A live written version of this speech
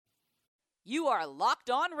You are Locked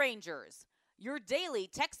On Rangers, your daily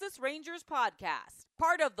Texas Rangers podcast.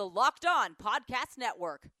 Part of the Locked On Podcast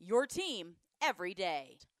Network, your team every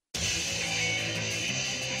day.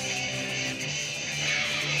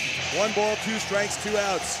 1 ball, 2 strikes, 2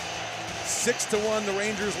 outs. 6-1, the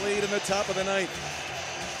Rangers lead in the top of the ninth.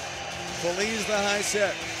 Feliz the high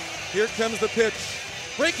set. Here comes the pitch.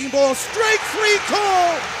 Breaking ball, strike 3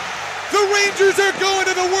 call! The Rangers are going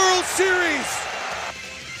to the World Series!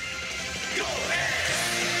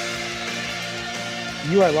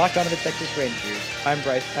 You are locked onto the Texas Rangers. I'm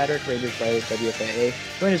Bryce Patrick, Rangers writer at WFAA,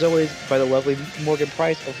 joined as always by the lovely Morgan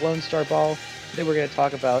Price of Lone Star Ball. Today we're going to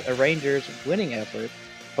talk about a Rangers winning effort,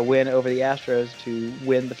 a win over the Astros to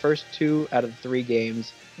win the first 2 out of 3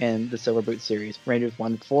 games in the Silver Boot Series. Rangers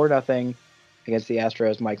won 4-0 against the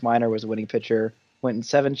Astros. Mike Minor was the winning pitcher, went in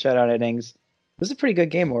 7 shutout innings. This is a pretty good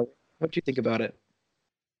game, Morgan. What do you think about it?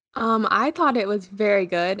 I thought it was very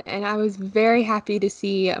good, and I was very happy to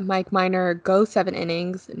see Mike Minor go 7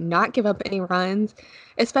 innings, not give up any runs,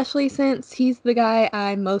 especially since he's the guy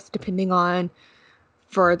I'm most depending on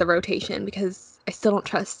for the rotation, because I still don't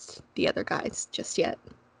trust the other guys just yet.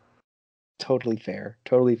 Totally fair.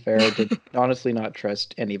 Totally fair to honestly not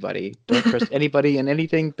trust anybody. Don't trust anybody in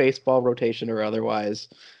anything, baseball, rotation, or otherwise.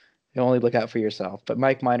 You only look out for yourself. But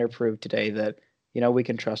Mike Minor proved today that we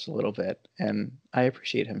can trust a little bit, and I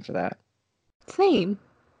appreciate him for that. Same.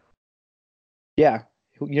 Yeah.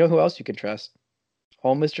 You know who else you can trust?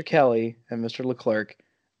 Old Mr. Kelly and Mr. Leclerc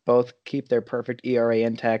both keep their perfect ERA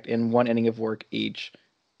intact in 1 inning of work each.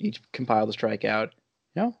 Each compiled a strikeout.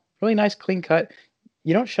 Really nice, clean cut.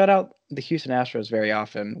 You don't shut out the Houston Astros very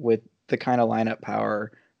often with the kind of lineup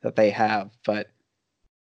power that they have, but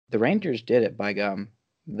the Rangers did it, by gum.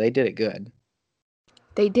 They did it good.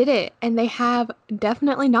 They did it, and they have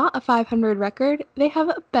definitely not a 500 record. They have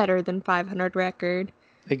a better than 500 record.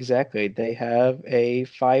 Exactly. They have a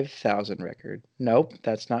 5,000 record. Nope,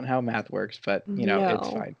 that's not how math works, but, No. It's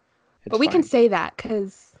fine. But we can say that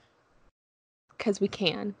because we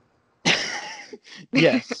can.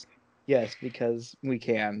 Yes. Yes, because we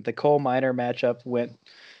can. The Cole Minor matchup went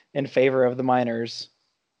in favor of the Miners,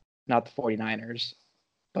 not the 49ers,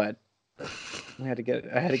 but I had to get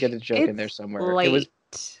a joke in there somewhere. Late.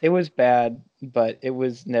 It was bad, but it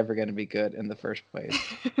was never going to be good in the first place.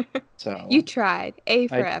 So You tried. A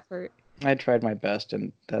for effort. I tried my best,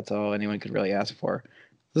 and that's all anyone could really ask for.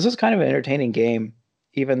 This was kind of an entertaining game,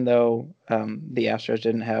 even though the Astros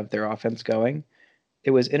didn't have their offense going.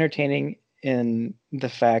 It was entertaining in the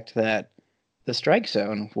fact that the strike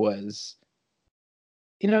zone was,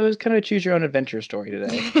 it was kind of a choose your own adventure story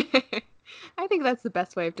today. I think that's the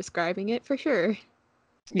best way of describing it, for sure.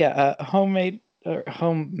 Yeah, homemade,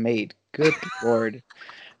 good Lord.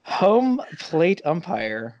 Home plate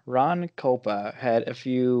umpire Ron Kulpa had a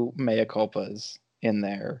few mea culpas in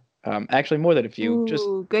there. Actually, more than a few.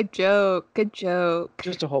 Ooh, good joke.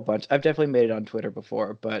 Just a whole bunch. I've definitely made it on Twitter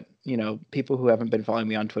before, but, people who haven't been following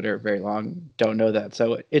me on Twitter very long don't know that.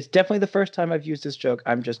 So it's definitely the first time I've used this joke.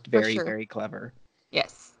 I'm just very, very clever.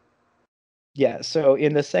 Yes. Yeah, so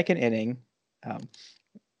in the second inning,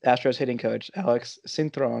 Astros hitting coach Alex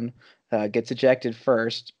Cintron gets ejected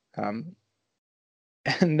first. And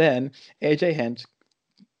then AJ Hinch,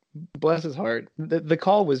 bless his heart, the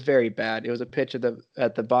call was very bad. It was a pitch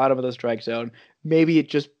at the bottom of the strike zone. Maybe it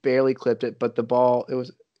just barely clipped it, but the ball, it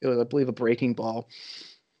was I believe a breaking ball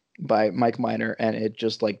by Mike Minor, and it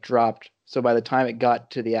just dropped. So by the time it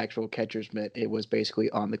got to the actual catcher's mitt, it was basically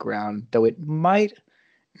on the ground, though it might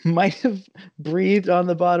have breathed on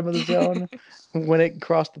the bottom of the zone when it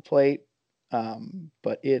crossed the plate.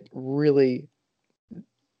 But it really,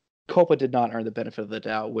 Culpa did not earn the benefit of the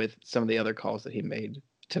doubt with some of the other calls that he made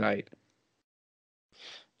tonight.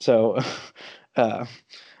 So,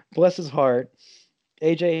 bless his heart,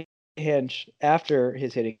 AJ Hinch, after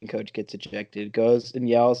his hitting coach gets ejected, goes and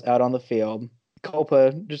yells out on the field.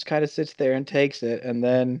 Culpa just kind of sits there and takes it, and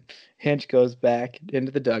then Hinch goes back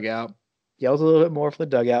into the dugout, yells a little bit more for the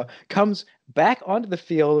dugout, comes back onto the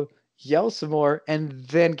field, yells some more, and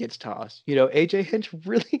then gets tossed. AJ Hinch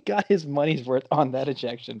really got his money's worth on that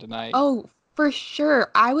ejection tonight. Oh, for sure.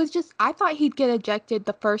 I thought he'd get ejected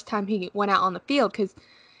the first time he went out on the field because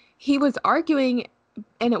he was arguing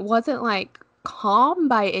and it wasn't calm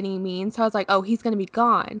by any means. So I was like, oh, he's going to be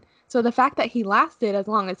gone. So the fact that he lasted as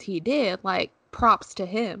long as he did, props to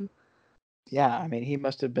him. Yeah, I mean, he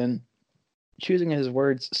must have been choosing his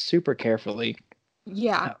words super carefully.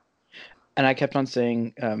 Yeah. And I kept on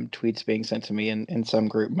seeing tweets being sent to me in some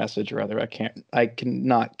group message or other. I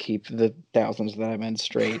cannot keep the thousands that I'm in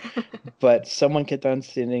straight. But someone kept on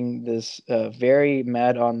sending this very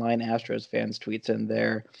mad online Astros fans tweets in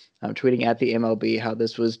there, tweeting at the MLB how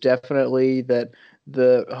this was definitely that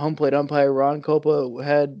the home plate umpire Ron Copa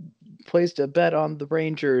had placed a bet on the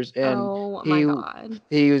Rangers, and Oh my God.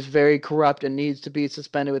 he was very corrupt and needs to be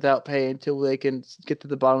suspended without pay until they can get to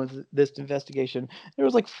the bottom of this investigation. There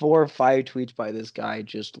was like 4 or 5 tweets by this guy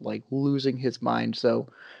just like losing his mind. So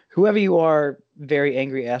whoever you are, very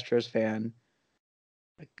angry Astros fan,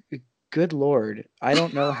 good Lord. I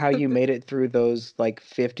don't know how you made it through those like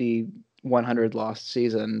 50, 100 lost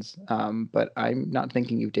seasons, but I'm not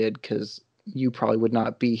thinking you did, because you probably would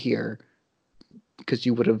not be here, because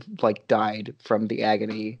you would have like died from the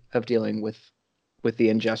agony of dealing with the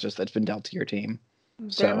injustice that's been dealt to your team.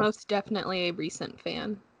 They're most definitely a recent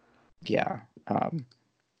fan. Yeah.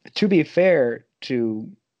 To be fair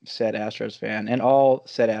to said Astros fan and all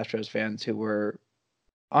said Astros fans who were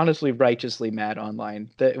honestly righteously mad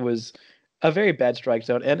online, that it was a very bad strike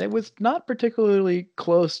zone, and it was not particularly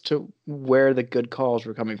close to where the good calls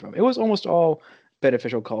were coming from. It was almost all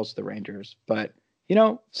beneficial calls to the Rangers, but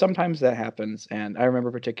sometimes that happens. And I remember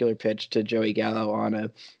a particular pitch to Joey Gallo on a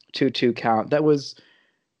 2-2 count that was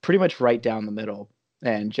pretty much right down the middle,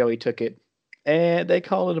 and Joey took it, and they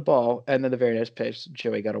called it a ball. And then the very next pitch,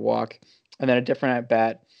 Joey got a walk, and then a different at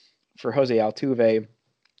bat for Jose Altuve.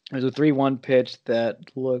 It was a 3-1 pitch that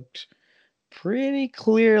looked pretty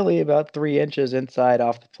clearly about 3 inches inside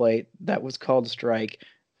off the plate. That was called a strike,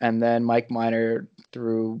 and then Mike Minor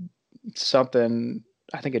threw something,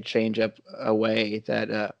 I think a changeup away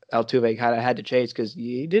that Altuve kind of had to chase because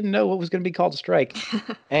he didn't know what was going to be called a strike.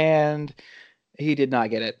 And he did not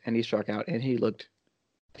get it, and he struck out, and he looked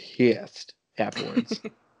pissed afterwards.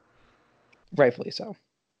 Rightfully so.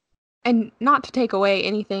 And not to take away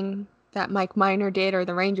anything that Mike Minor did or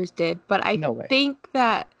the Rangers did, but I think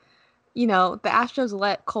that, the Astros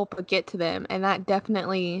let Culpa get to them, and that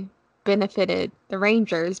definitely benefited the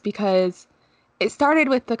Rangers, because it started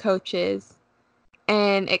with the coaches,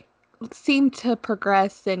 and it seemed to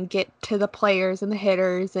progress and get to the players and the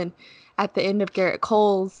hitters. And at the end of Garrett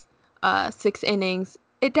Cole's 6 innings,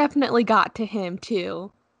 it definitely got to him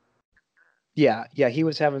too. Yeah, he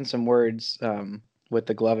was having some words with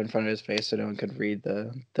the glove in front of his face, so no one could read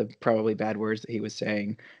the probably bad words that he was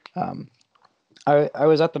saying. I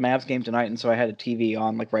was at the Mavs game tonight, and so I had a TV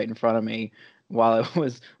on like right in front of me while I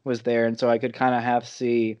was there, and so I could kind of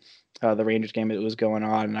see the Rangers game that was going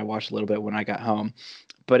on, and I watched a little bit when I got home.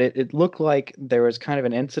 But it looked like there was kind of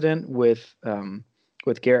an incident with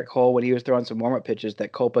Garrett Cole when he was throwing some warm-up pitches,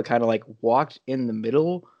 that Culpa kind of like walked in the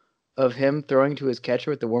middle of him throwing to his catcher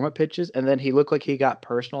with the warm-up pitches, and then he looked like he got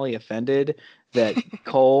personally offended that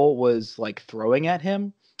Cole was like throwing at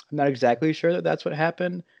him. I'm not exactly sure that that's what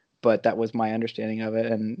happened, but that was my understanding of it,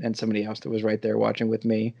 and somebody else that was right there watching with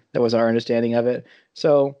me, that was our understanding of it.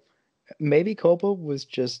 So maybe Culpa was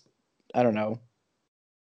just, I don't know,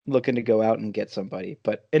 looking to go out and get somebody.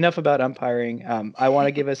 But enough about umpiring. I want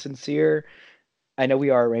to give a sincere, I know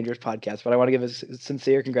we are a Rangers podcast, but I want to give a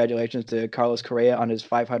sincere congratulations to Carlos Correa on his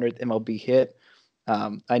 500th MLB hit.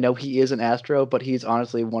 I know he is an Astro, but he's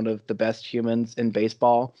honestly one of the best humans in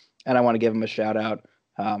baseball, and I want to give him a shout out.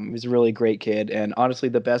 He's a really great kid, and honestly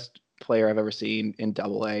the best player I've ever seen in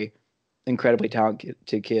Double-A. Incredibly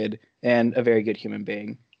talented kid, and a very good human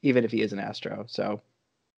being, even if he is an Astro. So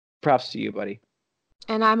props to you, buddy.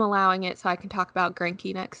 And I'm allowing it so I can talk about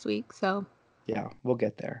Greinke next week. So yeah, we'll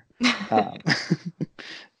get there.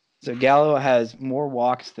 So Gallo has more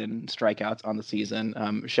walks than strikeouts on the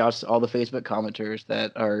season. Shouts to all the Facebook commenters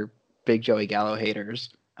that are big Joey Gallo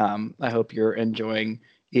haters. I hope you're enjoying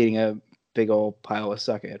eating a big old pile of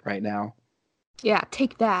suck it right now. Yeah,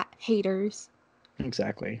 take that, haters.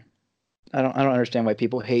 Exactly. I don't understand why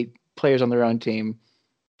people hate players on their own team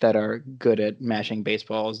that are good at mashing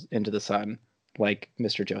baseballs into the sun, like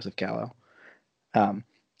Mr. Joseph Gallo.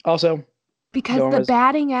 Also, because the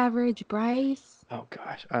batting average, Bryce. Oh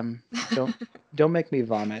gosh, don't make me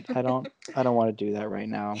vomit. I don't want to do that right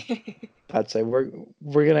now. I'd say we're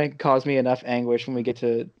gonna cause me enough anguish when we get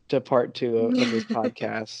to part 2 of this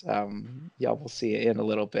podcast. Y'all will see it in a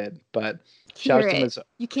little bit, but you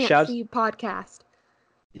can't see podcast.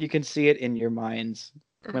 You can see it in your minds.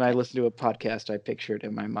 Okay. When I listen to a podcast, I picture it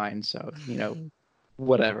in my mind. So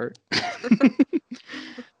whatever.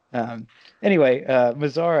 Anyway,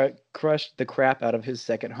 Mazara crushed the crap out of his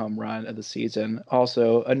second home run of the season.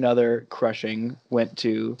 Also, another crushing went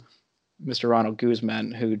to Mr. Ronald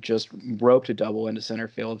Guzman, who just roped a double into center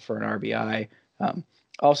field for an RBI.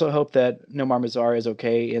 Also hope that Nomar Mazar is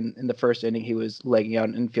okay. In the first inning, he was legging out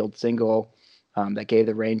an infield single that gave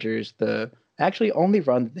the Rangers the actually only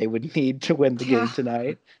run that they would need to win the Yeah. game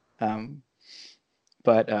tonight.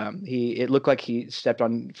 But it looked like he stepped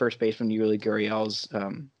on first baseman Yuli Gurriel's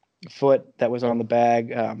foot that was on the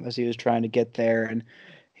bag as he was trying to get there, and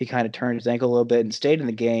he kind of turned his ankle a little bit and stayed in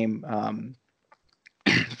the game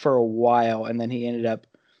for a while, and then he ended up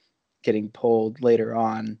getting pulled later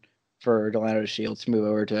on for Delano Shields to move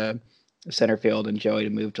over to center field and Joey to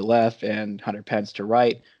move to left and Hunter Pence to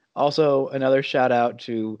right. Also, another shout out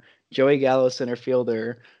to Joey Gallo, center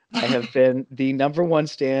fielder. I have been the number one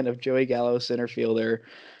stan of Joey Gallo, center fielder,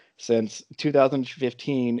 since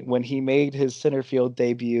 2015 when he made his center field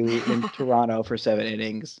debut in Toronto for 7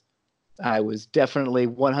 innings. I was definitely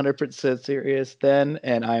 100% serious then,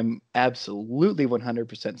 and I'm absolutely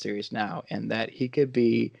 100% serious now, and that he could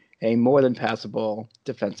be a more than passable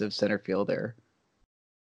defensive center fielder,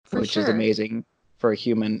 which is amazing for a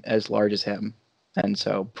human as large as him. And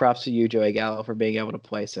so props to you, Joey Gallo, for being able to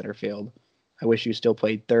play center field. I wish you still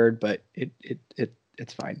played third, but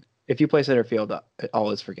it's fine. If you play center field,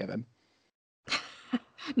 all is forgiven.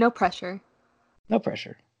 No pressure. No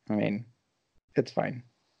pressure. I mean, it's fine.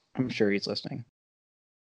 I'm sure he's listening.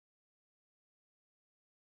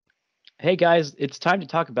 Hey guys, it's time to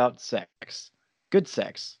talk about sex. Good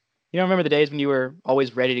sex. You know, remember the days when you were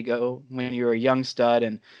always ready to go, when you were a young stud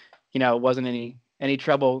and, you know, it wasn't any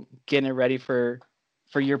trouble getting it ready for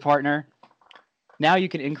your partner? Now you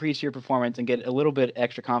can increase your performance and get a little bit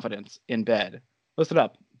extra confidence in bed. Listen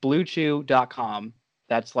up, BlueChew.com.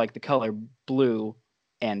 That's like the color blue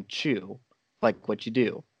and chew, like what you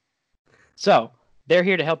do. So, they're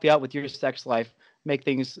here to help you out with your sex life, make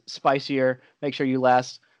things spicier, make sure you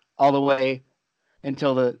last all the way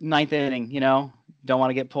until the 9th inning, you know? Don't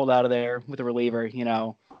want to get pulled out of there with a reliever, you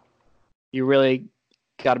know? You really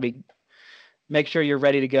got to make sure you're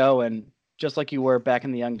ready to go, and just like you were back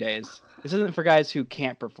in the young days. This isn't for guys who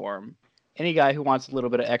can't perform. Any guy who wants a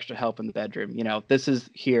little bit of extra help in the bedroom, you know, this is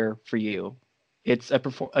here for you. It's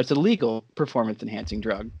a legal performance-enhancing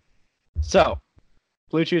drug. So,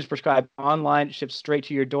 Blue Chew is prescribed online, ships straight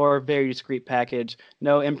to your door, very discreet package,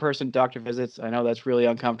 no in-person doctor visits. I know that's really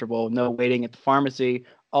uncomfortable. No waiting at the pharmacy,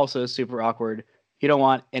 also super awkward. You don't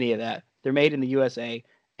want any of that. They're made in the USA,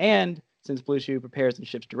 and since Blue Chew prepares and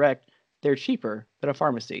ships direct, they're cheaper than a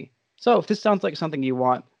pharmacy. So if this sounds like something you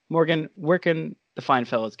want, Morgan, where can the fine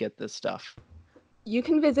fellas get this stuff? You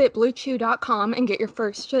can visit BlueChew.com and get your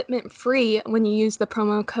first shipment free when you use the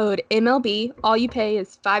promo code MLB. All you pay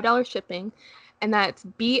is $5 shipping. And that's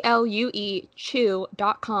BlueChew.com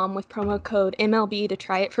with promo code MLB to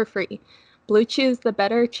try it for free. Blue Chew's the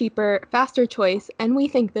better, cheaper, faster choice, and we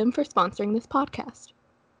thank them for sponsoring this podcast.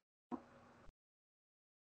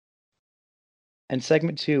 And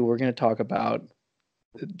segment 2, we're going to talk about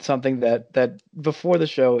something that before the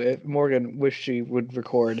show, Morgan wished she would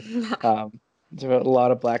record. There's a lot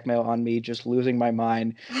of blackmail on me, just losing my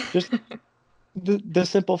mind. Just the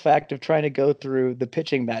simple fact of trying to go through the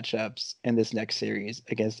pitching matchups in this next series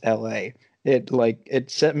against LA, it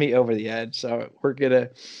sent me over the edge. So we're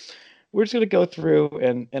just gonna go through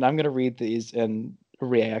and I'm gonna read these and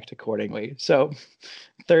react accordingly. So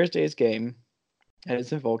Thursday's game,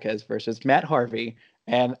 Edinson Volquez versus Matt Harvey,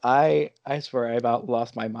 and I swear I about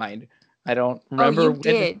lost my mind. I don't remember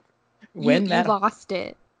when Matt lost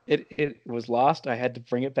it. It was lost. I had to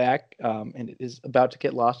bring it back, and it is about to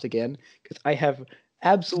get lost again because I have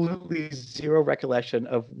absolutely zero recollection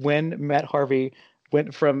of when Matt Harvey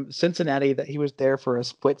went from Cincinnati, that he was there for a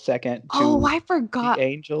split second, to I forgot the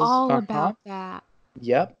Angels. all about that.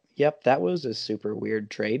 Yep. That was a super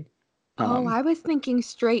weird trade. I was thinking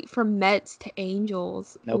straight from Mets to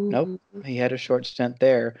Angels. Nope. He had a short stint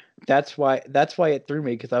there. That's why it threw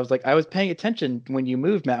me, because I was paying attention when you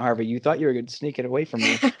moved Matt Harvey. You thought you were going to sneak it away from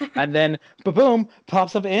me, and then boom,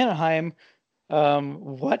 pops up Anaheim.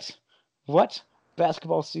 What?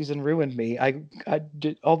 Basketball season ruined me. I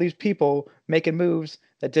did all these people making moves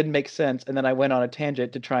that didn't make sense, and then I went on a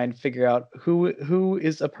tangent to try and figure out who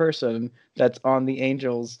is a person that's on the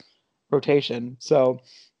Angels rotation. So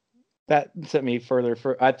that sent me further.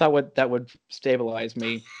 I thought that would stabilize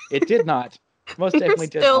me. It did not. Most definitely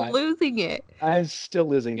did not. You're still losing it. I'm still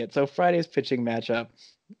losing it. So Friday's pitching matchup,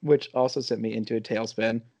 which also sent me into a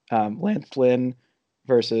tailspin. Lance Lynn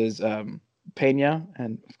versus Pena,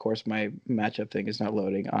 and of course my matchup thing is not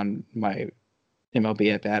loading on my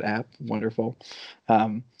MLB at Bat app. Wonderful.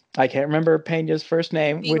 I can't remember Pena's first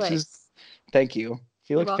name, Felix. Which is, thank you,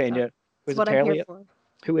 Felix Pena,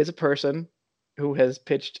 who is a person who has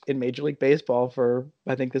pitched in Major League Baseball for,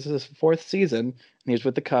 I think this is his 4th season, and he's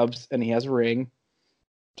with the Cubs, and he has a ring.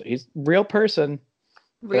 He's a real person.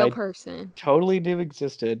 Real I person. totally knew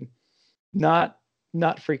existed. Not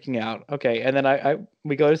freaking out. Okay, and then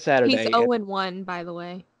we go to Saturday. He's 0-1, by the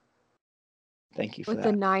way. Thank you for with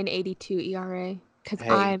that. a 9.82 ERA. Because Hey.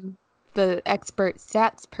 I'm the expert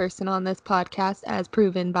stats person on this podcast, as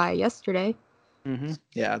proven by yesterday. Mm-hmm.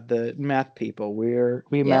 Yeah, the math people. We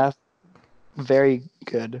Yep. math very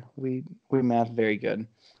good. We math very good.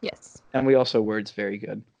 Yes. And we also words very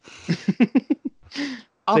good.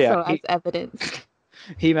 Also, as evidence.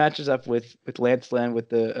 He matches up with Lance Lynn with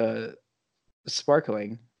the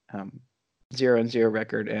sparkling 0-0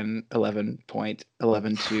 record and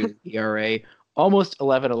 11.112 ERA. Almost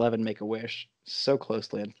 11-11 Make-A-Wish. So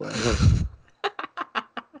close, Lance Lynn.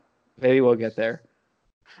 Maybe we'll get there.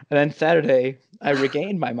 And then Saturday, I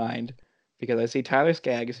regained my mind because I see Tyler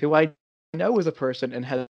Skaggs, who I know is a person and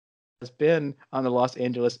has been on the Los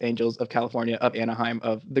Angeles Angels of California, of Anaheim,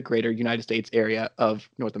 of the greater United States area of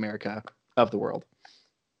North America, of the world.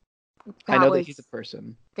 I know that he's a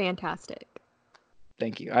person. Fantastic.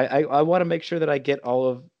 Thank you. I want to make sure that I get all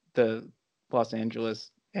of the Los Angeles,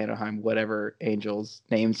 Anaheim, whatever Angels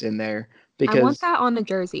names in there, because I want that on a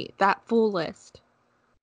jersey, that full list.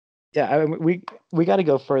 Yeah, we got to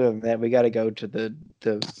go further than that. We got to go to the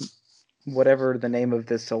whatever the name of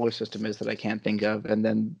this solar system is that I can't think of, and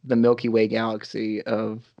then the Milky Way galaxy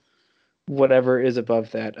of whatever is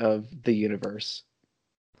above that of the universe.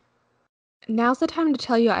 Now's the time to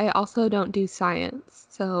tell you I also don't do science,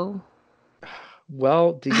 so.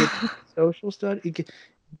 Well, do you social study?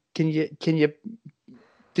 Can you?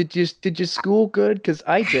 Did you school good? Because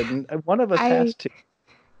I didn't. One of us has to.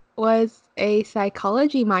 Was a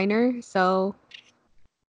psychology minor, so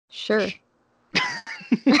sure.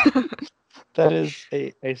 That is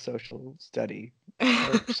a social study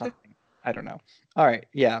or something. I don't know. All right,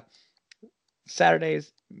 yeah.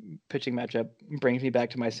 Saturday's pitching matchup brings me back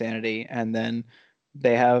to my sanity, and then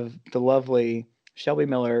they have the lovely Shelby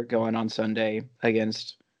Miller going on Sunday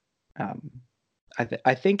against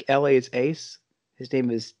I think LA's ace. His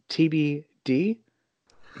name is TBD.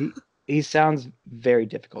 He sounds very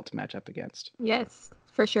difficult to match up against. Yes,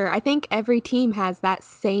 for sure. I think every team has that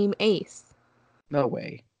same ace. No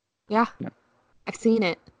way. Yeah. No. I've seen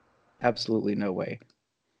it. Absolutely no way.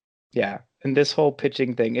 Yeah. And this whole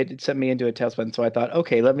pitching thing, it sent me into a tailspin. So I thought,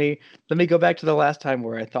 okay, let me go back to the last time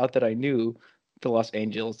where I thought that I knew the Los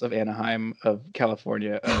Angeles of Anaheim of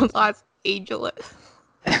California. Los Angeles.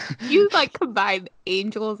 You combine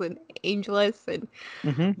angels and angelus and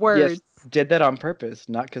words. Yes, did that on purpose,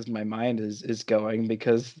 not because my mind is going,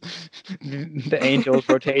 because the Angels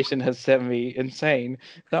rotation has sent me insane.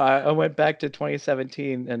 So I went back to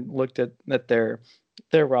 2017 and looked at their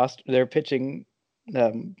roster, their pitching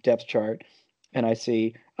depth chart, and I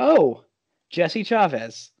see, Jesse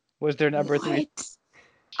Chavez was their number 3.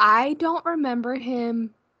 I don't remember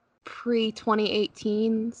him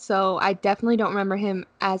pre-2018, so I definitely don't remember him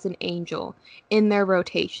as an Angel in their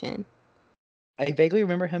rotation. I vaguely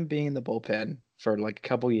remember him being in the bullpen for a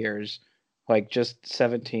couple years, just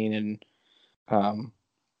 17 and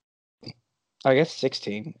I guess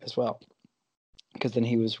 16 as well, because then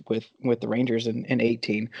he was with the Rangers in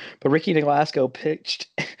 18. But Ricky Nolasco pitched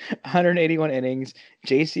 181 innings.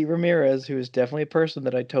 JC Ramirez, who is definitely a person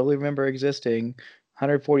that I totally remember existing,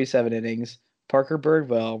 147 innings. Parker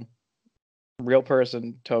Birdwell, real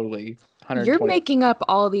person, totally. You're making up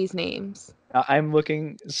all these names. I'm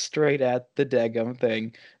looking straight at the daggum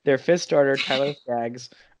thing. Their fifth starter, Tyler Skaggs.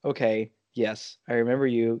 Okay, yes, I remember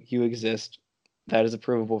you. You exist. That is a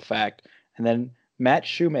provable fact. And then Matt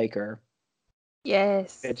Shoemaker.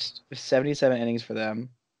 Yes. It's 77 innings for them.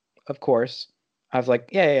 Of course. I was like,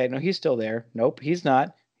 yeah, no, he's still there. Nope, he's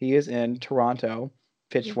not. He is in Toronto.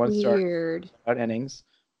 Pitched one start out innings.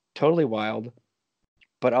 Totally wild.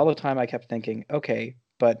 But all the time I kept thinking, okay,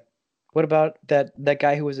 but what about that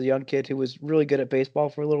guy who was a young kid who was really good at baseball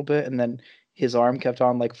for a little bit, and then his arm kept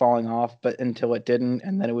on falling off, but until it didn't,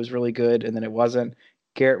 and then it was really good, and then it wasn't?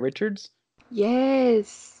 Garrett Richards?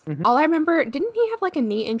 Yes. Mm-hmm. All I remember, didn't he have a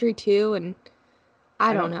knee injury too? And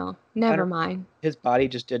I don't know. Never mind. His body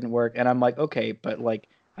just didn't work, and I'm like, okay, but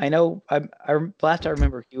I know last I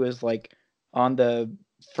remember he was on the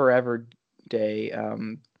Forever Day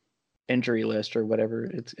injury list or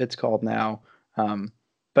whatever it's called now.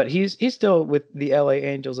 But he's still with the LA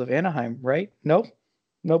Angels of Anaheim, right? Nope,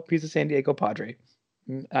 he's a San Diego Padre.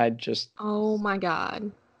 Oh my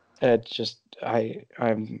God. It just I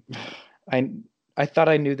thought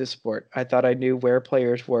I knew the sport. I thought I knew where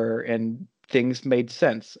players were and things made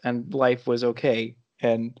sense and life was okay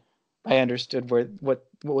and I understood what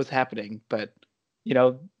was happening. But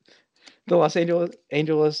the Los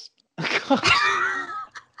Angeles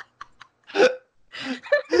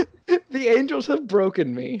The Angels have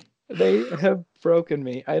broken me. They have broken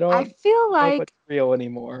me. I I don't feel know like what's real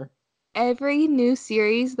anymore. every new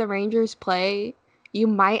series the Rangers play, you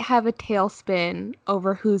might have a tailspin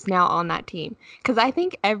over who's now on that team. Because I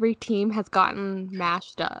think every team has gotten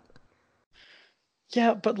mashed up.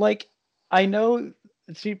 Yeah, but like I know,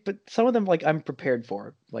 see, but some of them like I'm prepared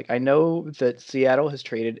for. Like I know that Seattle has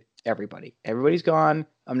traded everybody. Everybody's gone.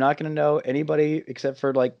 I'm not gonna know anybody except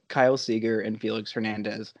for like Kyle Seager and Felix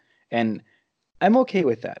Hernandez, and I'm okay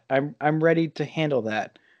with that. I'm ready to handle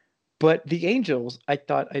that. But the Angels, I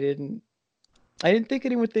didn't think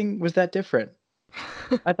anything was that different.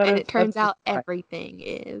 I thought And it it was turns out fine. everything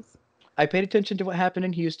is. I paid attention to what happened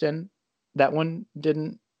in Houston. That one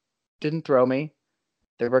didn't throw me.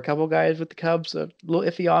 There were a couple guys with the Cubs a little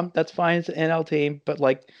iffy on. That's fine. It's an NL team, but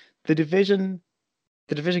like the division,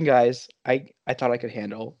 the division guys, I thought I could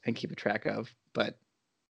handle and keep a track of. But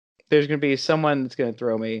there's going to be someone that's going to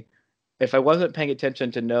throw me. If I wasn't paying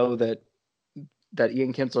attention to know that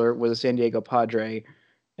Ian Kinsler was a San Diego Padre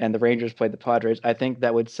and the Rangers played the Padres, I think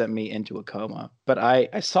that would send me into a coma. But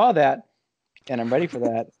I saw that and I'm ready for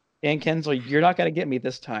that. Ian Kinsler, you're not going to get me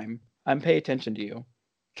this time. I'm paying attention to you.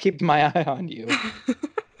 Keep my eye on you.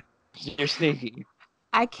 You're sneaky.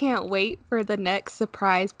 I can't wait for the next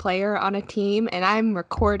surprise player on a team, and I'm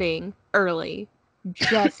recording early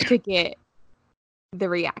just to get the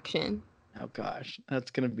reaction. Oh gosh, that's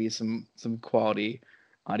gonna be some quality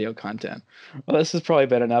audio content. Well, this has probably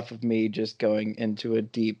been enough of me just going into a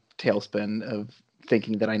deep tailspin of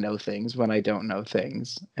thinking that I know things when I don't know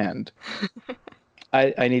things, and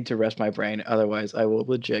I need to rest my brain. Otherwise, I will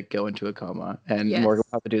legit go into a coma, and Yes. Morgan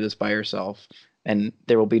will have to do this by herself, and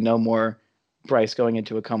there will be no more Bryce going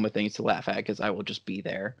into a coma things to laugh at because I will just be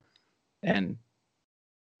there and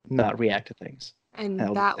not react to things. And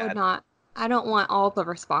That'll be that would sad. not, I don't want all the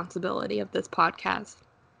responsibility of this podcast.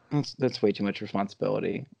 That's way too much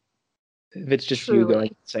responsibility. If it's just you going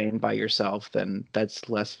Truly. insane by yourself, then that's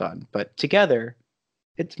less fun. But together,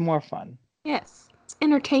 it's more fun. Yes. It's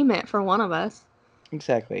entertainment for one of us.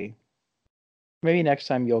 Exactly. Maybe next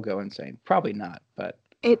time you'll go insane. Probably not, but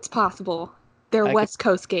It's possible. They're I West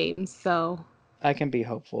Coast games, so. I can be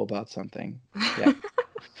hopeful about something. Yeah.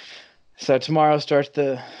 So tomorrow starts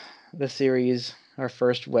the series, our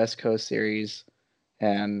first West Coast series,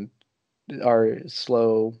 and our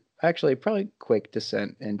slow, actually probably quick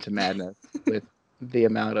descent into madness with the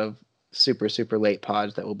amount of super late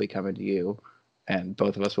pods that will be coming to you, and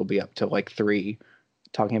both of us will be up till like 3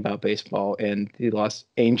 talking about baseball in the Los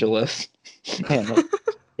Angeles. And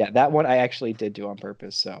yeah, that one I actually did do on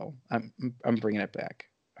purpose, so I'm bringing it back.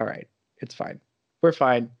 All right, it's fine. We're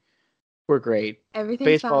fine. We're great.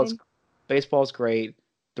 Everything's fine. Baseball's great.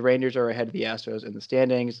 The Rangers are ahead of the Astros in the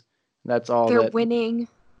standings. That's all They're that winning.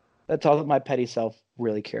 that's all that my petty self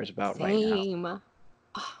really cares about right now. Same.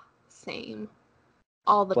 Oh, same.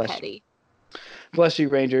 All the Bless you. petty. Bless you,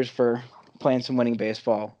 Rangers, for playing some winning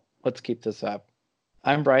baseball. Let's keep this up.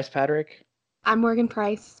 I'm Bryce Patrick, I'm Morgan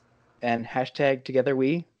Price. and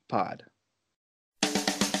 #TogetherWePod.